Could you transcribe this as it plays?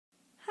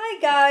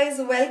guys,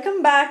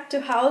 welcome back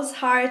to House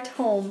Heart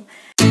Home.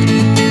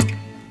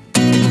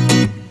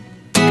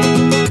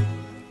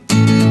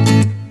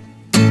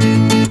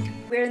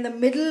 We're in the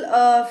middle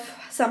of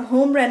some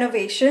home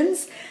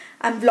renovations.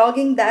 I'm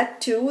vlogging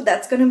that too.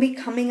 That's going to be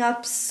coming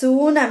up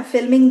soon. I'm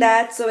filming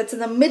that, so it's in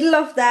the middle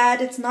of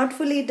that. It's not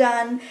fully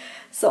done,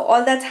 so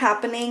all that's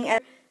happening.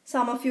 And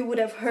some of you would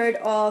have heard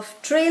of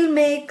trail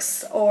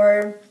mix,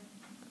 or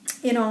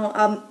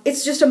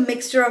it's just a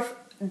mixture of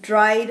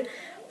dried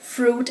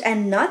fruit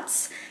and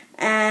nuts,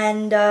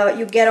 and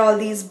you get all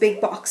these big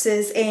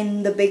boxes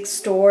in the big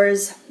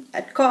stores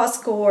at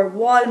Costco or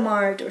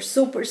Walmart or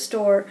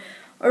Superstore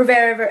or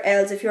wherever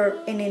else. If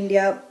you're in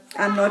India,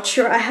 I'm not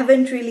sure, I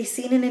haven't really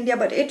seen in India,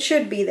 but it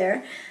should be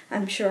there,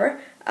 I'm sure.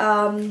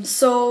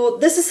 So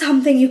this is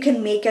something you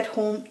can make at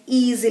home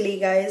easily,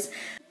 guys.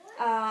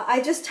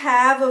 I just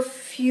have a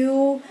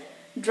few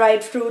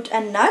dried fruit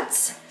and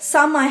nuts.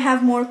 Some I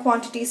have more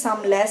quantity,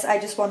 some less. I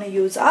just want to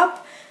use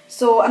up.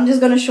 So I'm just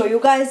going to show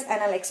you guys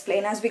and I'll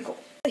explain as we go.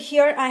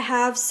 Here I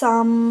have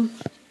some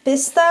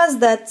pistas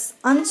that's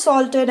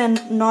unsalted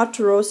and not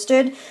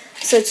roasted.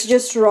 So it's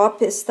just raw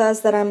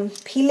pistas that I'm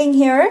peeling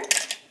here.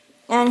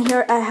 And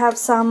here I have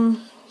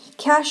some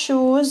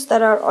cashews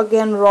that are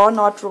again raw,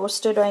 not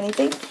roasted or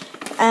anything.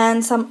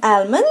 And some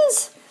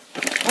almonds.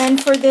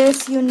 And for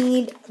this you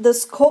need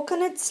this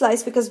coconut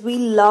slice because we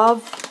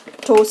love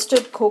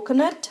toasted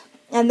coconut.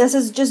 And this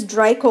is just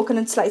dry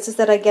coconut slices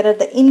that I get at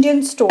the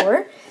Indian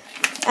store.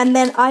 And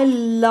then I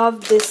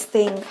love this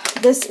thing.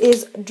 This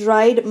is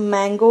dried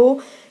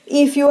mango.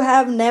 If you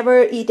have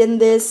never eaten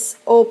this,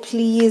 oh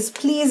please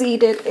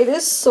eat it. It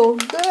is so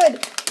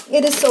good.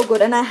 It is so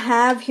good. And I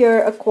have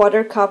here a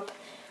 1/4 cup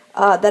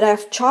that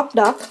I've chopped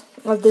up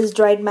of these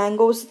dried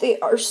mangoes. They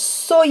are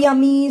so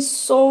yummy,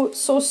 so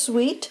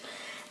sweet.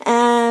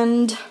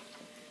 And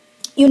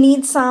you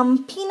need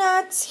some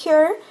peanuts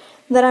here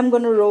that I'm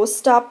going to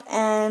roast up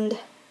and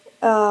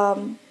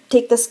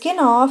take the skin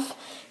off.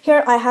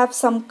 Here I have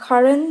some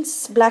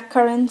currants, black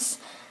currants,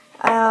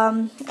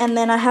 and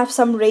then I have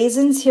some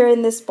raisins here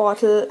in this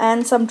bottle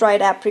and some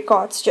dried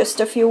apricots, just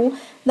a few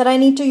that I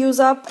need to use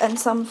up, and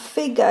some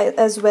fig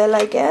as well,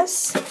 I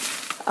guess.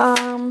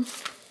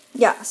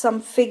 Yeah,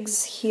 some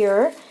figs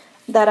here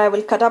that I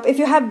will cut up. If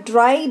you have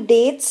dry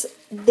dates,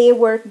 they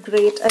work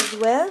great as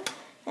well.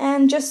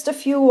 And just a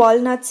few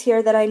walnuts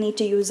here that I need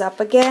to use up.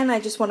 Again, I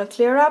just want to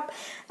clear up.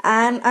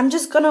 And I'm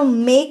just gonna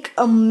make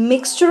a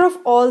mixture of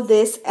all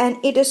this, and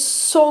it is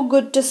so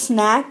good to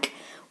snack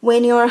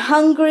when you're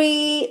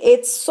hungry.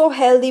 It's so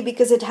healthy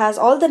because it has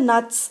all the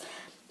nuts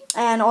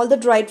and all the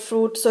dried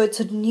fruit, so it's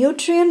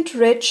nutrient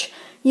rich.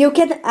 You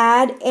can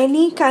add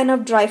any kind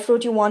of dry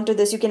fruit you want to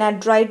this. You can add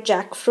dried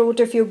jackfruit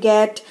if you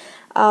get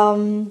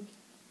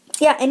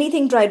yeah,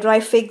 anything dry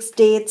figs,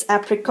 dates,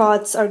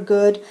 apricots are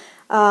good.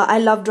 I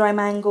love dry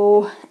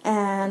mango,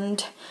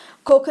 and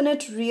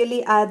coconut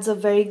really adds a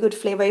very good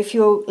flavor. If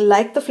you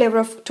like the flavor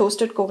of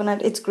toasted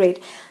coconut, it's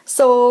great.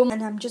 So,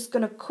 and I'm just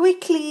gonna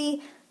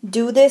quickly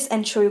do this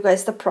and show you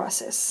guys the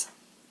process.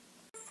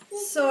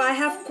 So I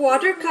have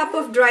 1/4 cup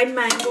of dried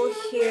mango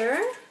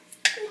here.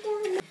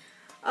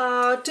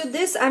 To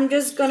this, I'm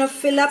just gonna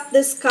fill up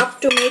this cup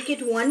to make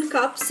it 1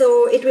 cup.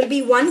 So it will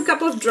be 1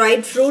 cup of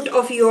dried fruit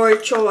of your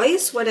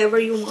choice, whatever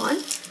you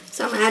want.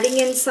 So I'm adding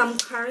in some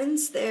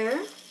currants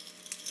there.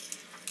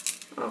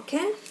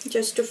 Okay,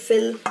 just to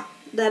fill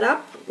that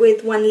up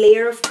with 1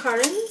 layer of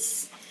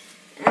currants,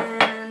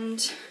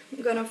 and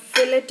I'm gonna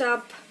fill it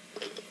up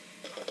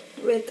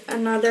with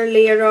another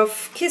layer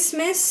of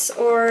kismis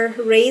or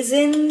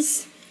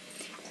raisins,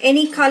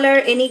 any color,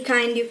 any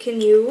kind you can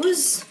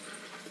use.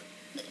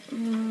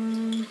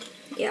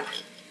 Yeah,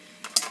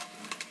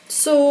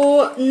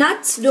 so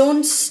nuts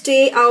don't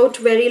stay out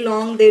very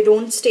long, they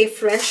don't stay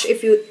fresh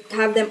if you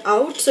have them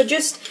out. So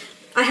just,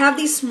 I have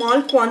these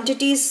small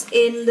quantities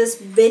in this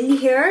bin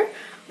here,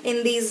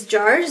 in these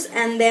jars,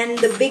 and then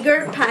the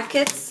bigger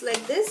packets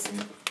like this,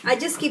 I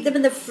just keep them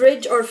in the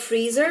fridge or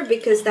freezer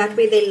because that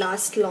way they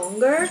last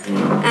longer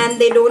and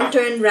they don't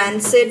turn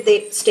rancid,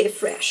 they stay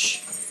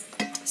fresh.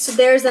 So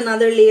there's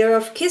another layer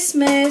of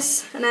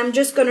kismis, and I'm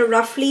just gonna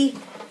roughly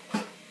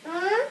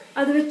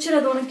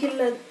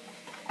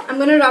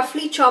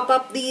chop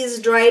up these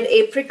dried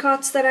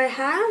apricots that I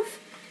have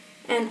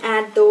and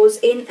add those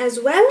in as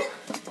well.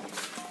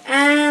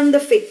 And the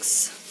figs.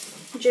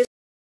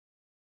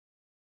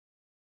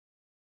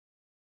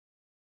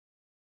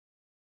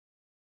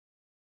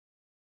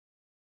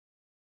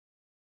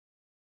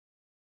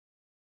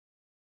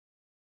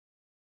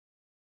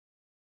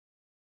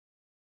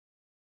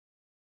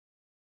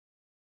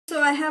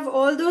 So I have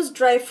all those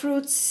dry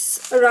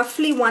fruits,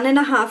 roughly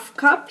 1.5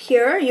 cup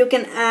here. You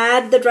can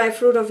add the dry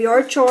fruit of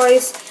your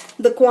choice,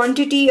 the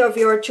quantity of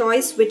your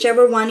choice,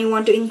 whichever one you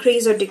want to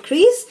increase or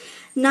decrease.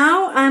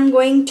 Now I'm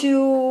going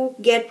to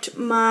get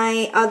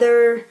my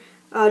other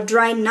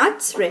dry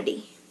nuts ready.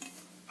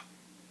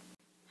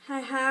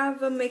 I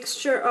have a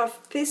mixture of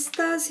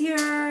pistas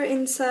here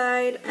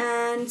inside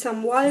and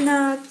some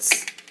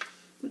walnuts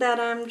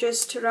that I'm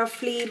just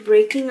roughly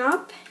breaking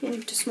up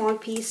into small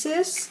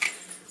pieces.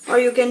 or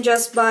you can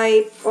just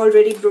buy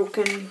already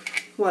broken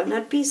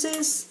walnut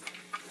pieces.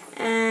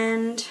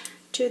 And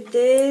to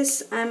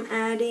this I'm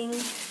adding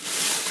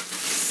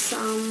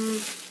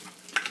some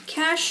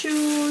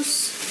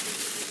cashews.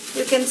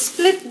 You can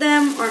split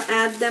them or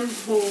add them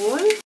whole.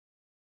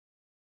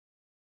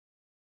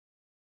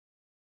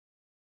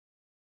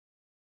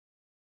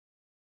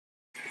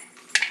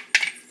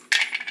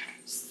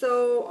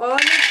 So all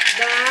of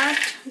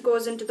that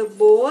goes into the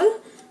bowl.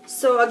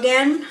 So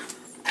again,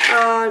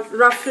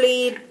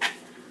 roughly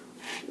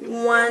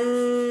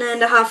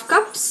 1.5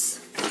 cups.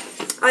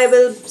 I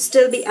will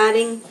still be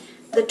adding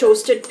the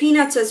toasted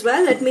peanuts as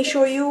well. Let me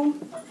show you.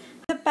 In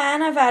the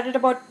pan I've added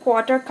about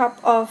 1/4 cup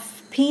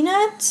of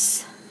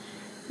peanuts,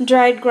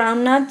 dried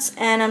ground nuts,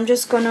 and I'm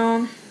just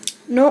gonna,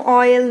 no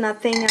oil,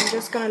 nothing, I'm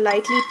just gonna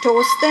lightly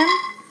toast them.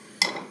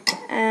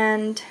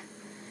 And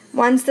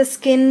once the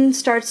skin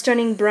starts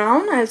turning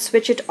brown, I'll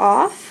switch it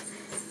off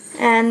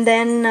and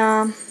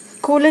then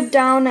cool it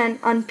down and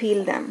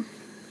unpeel them.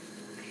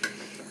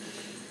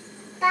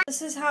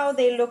 This is how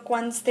they look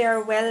once they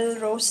are well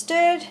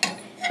roasted,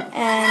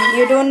 and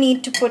you don't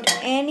need to put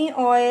any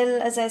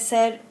oil. As I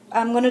said,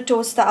 I'm going to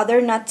toast the other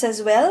nuts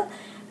as well,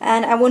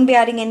 and I won't be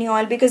adding any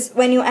oil because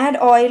when you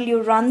add oil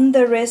you run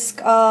the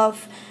risk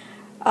of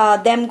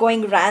them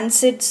going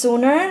rancid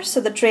sooner.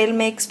 So the trail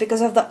mix,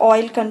 because of the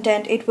oil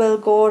content, it will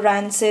go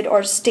rancid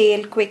or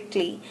stale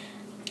quickly.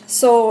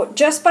 So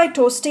just by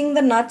toasting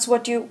the nuts,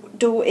 what you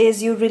do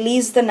is you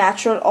release the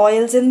natural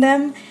oils in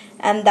them,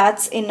 and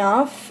that's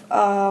enough.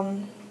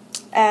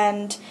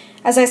 And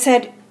as I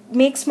said,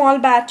 make small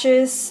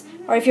batches,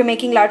 or if you're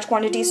making large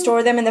quantities,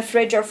 store them in the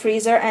fridge or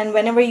freezer, and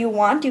whenever you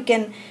want you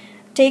can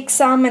take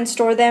some and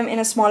store them in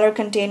a smaller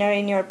container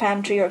in your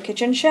pantry or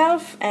kitchen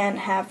shelf and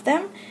have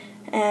them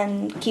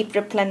and keep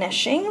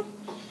replenishing.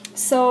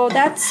 So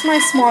that's my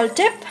small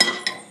tip,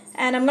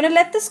 and I'm gonna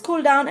let this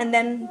cool down and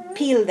then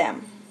peel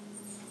them.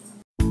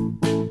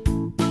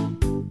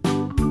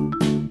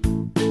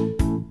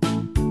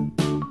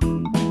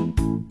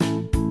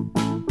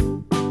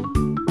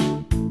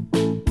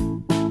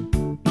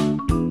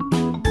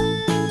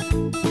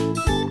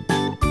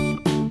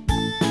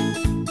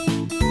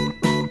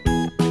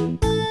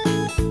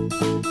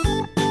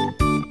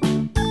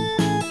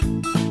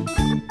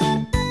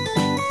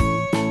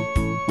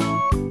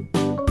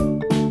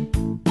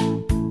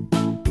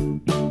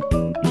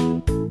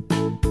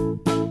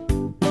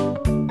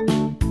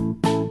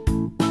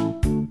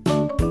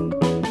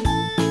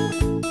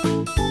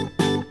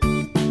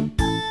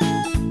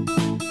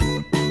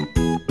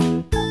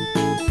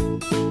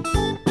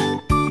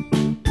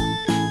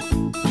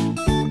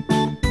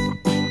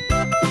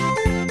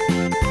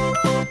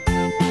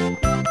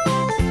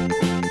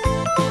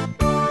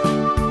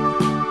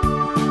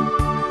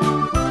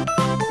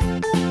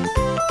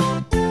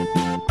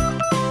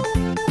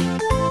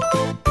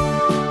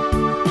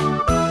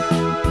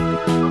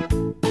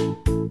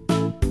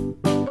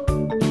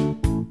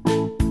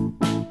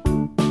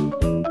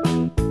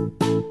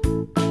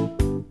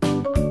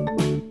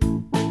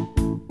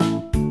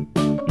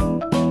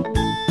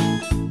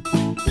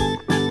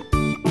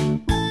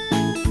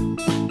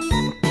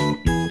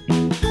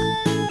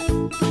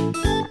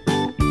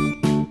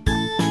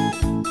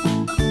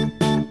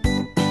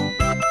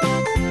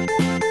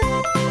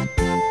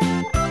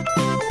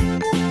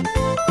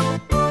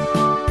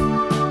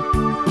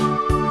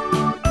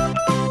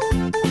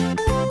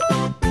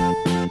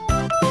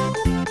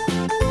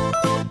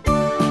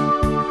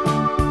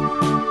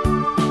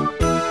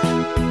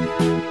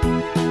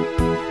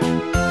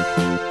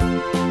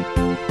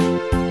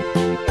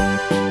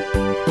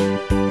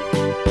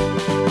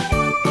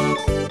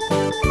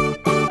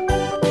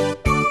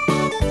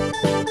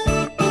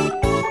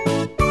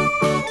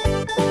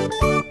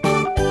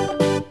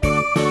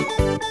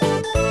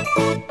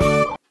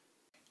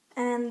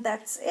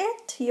 That's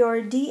it,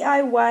 your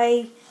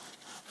DIY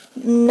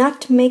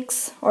nut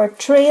mix or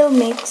trail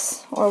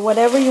mix or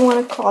whatever you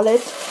want to call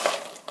it,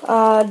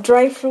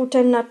 dry fruit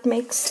and nut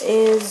mix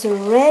is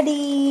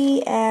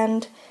ready.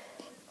 And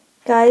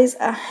guys,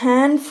 a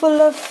handful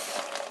of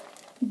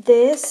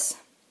this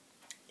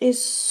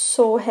is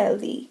so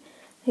healthy.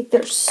 Like,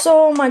 there's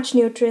so much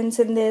nutrients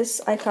in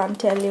this, I can't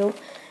tell you.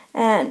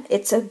 And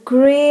it's a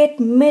great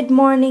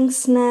mid-morning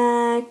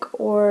snack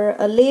or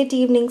a late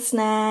evening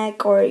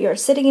snack, or you're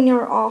sitting in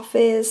your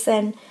office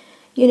and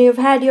you've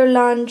had your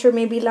lunch, or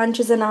maybe lunch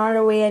is an hour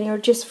away and you're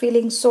just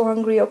feeling so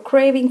hungry or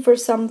craving for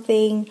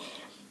something.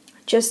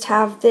 Just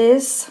have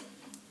this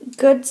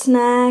good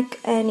snack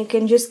and you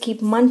can just keep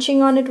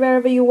munching on it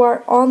wherever you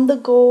are on the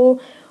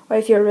go, or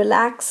if you're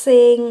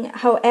relaxing.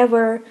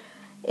 However,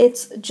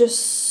 it's just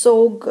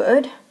so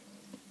good.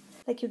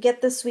 Like, you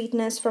get the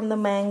sweetness from the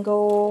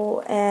mango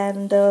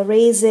and the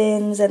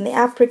raisins and the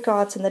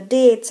apricots and the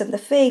dates and the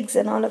figs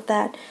and all of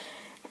that,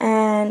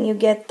 and you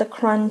get the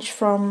crunch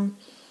from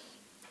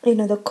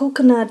the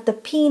coconut, the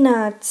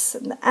peanuts,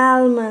 and the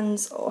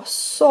almonds. Oh,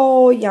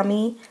 so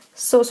yummy,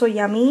 so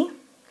yummy.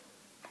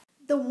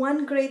 The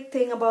one great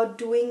thing about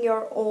doing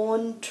your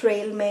own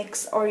trail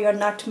mix or your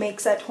nut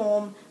mix at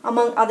home,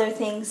 among other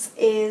things,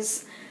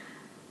 is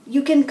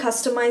you can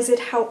customize it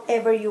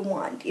however you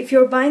want. If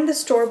you're buying the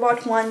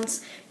store-bought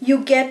ones,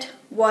 you get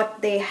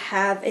what they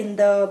have in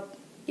the,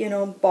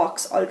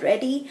 box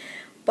already,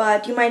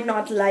 but you might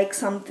not like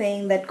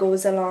something that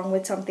goes along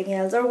with something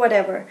else or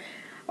whatever.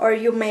 Or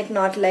you might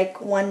not like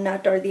one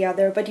nut or the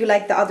other, but you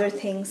like the other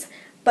things.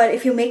 But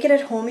if you make it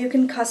at home, you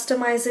can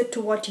customize it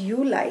to what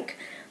you like.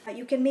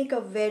 You can make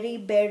a very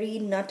berry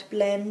nut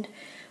blend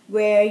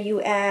where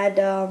you add,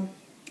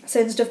 so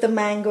instead of the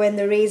mango and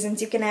the raisins,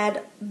 you can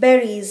add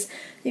berries.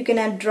 You can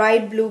add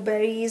dried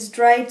blueberries,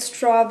 dried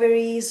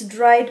strawberries,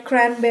 dried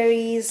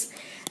cranberries,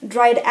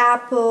 dried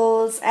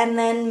apples, and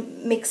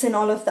then mix in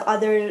all of the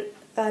other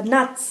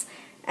nuts.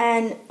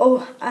 And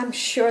oh, I'm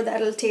sure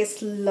that'll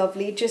taste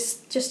lovely.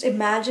 Just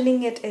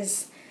imagining it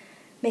is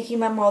making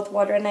my mouth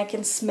water, and I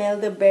can smell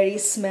the berry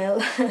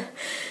smell.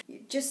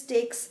 It just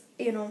takes,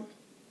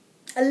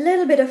 a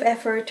little bit of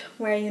effort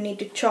where you need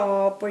to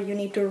chop or you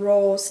need to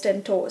roast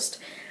and toast,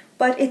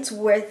 but it's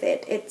worth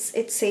it.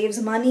 It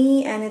saves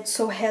money and it's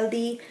so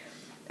healthy.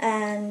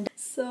 And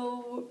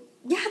so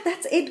yeah,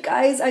 that's it,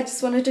 guys. I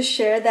just wanted to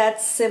share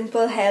that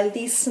simple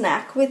healthy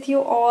snack with you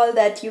all,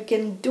 that you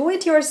can do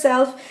it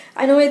yourself.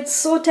 I know it's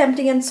so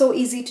tempting and so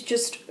easy to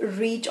just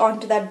reach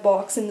onto that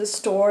box in the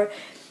store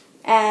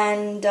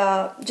and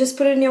just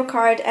put it in your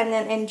cart and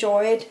then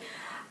enjoy it.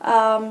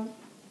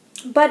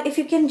 But if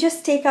you can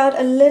just take out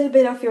a little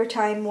bit of your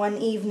time one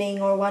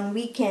evening or one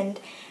weekend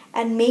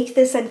and make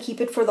this and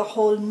keep it for the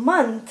whole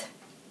month,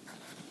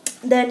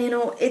 then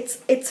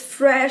it's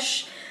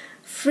fresh,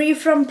 free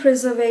from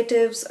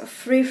preservatives,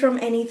 free from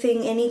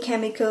anything, any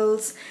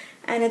chemicals,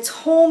 and it's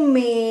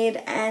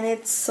homemade and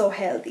it's so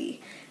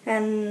healthy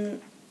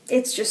and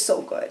it's just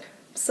so good.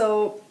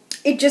 So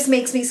it just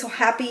makes me so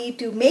happy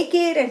to make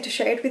it and to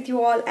share it with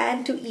you all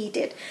and to eat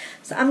it.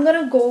 So I'm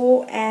gonna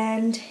go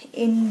and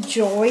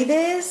enjoy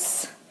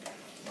this.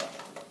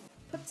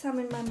 Put some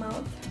in my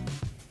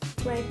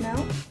mouth right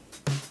now.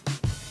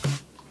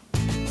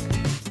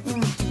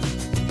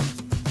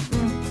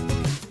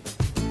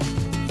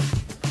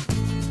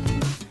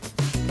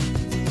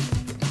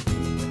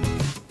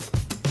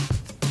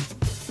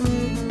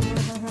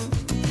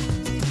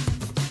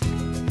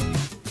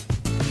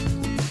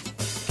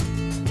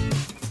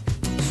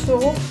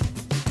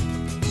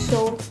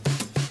 So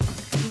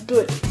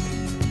good.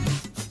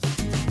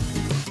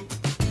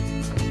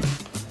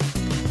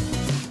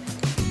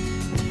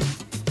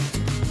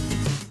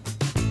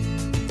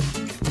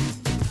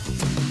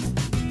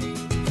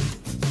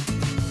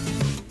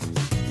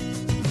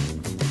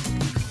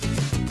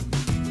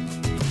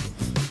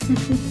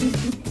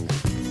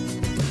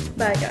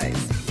 Bye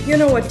guys. You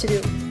know what to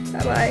do.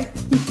 Bye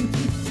bye.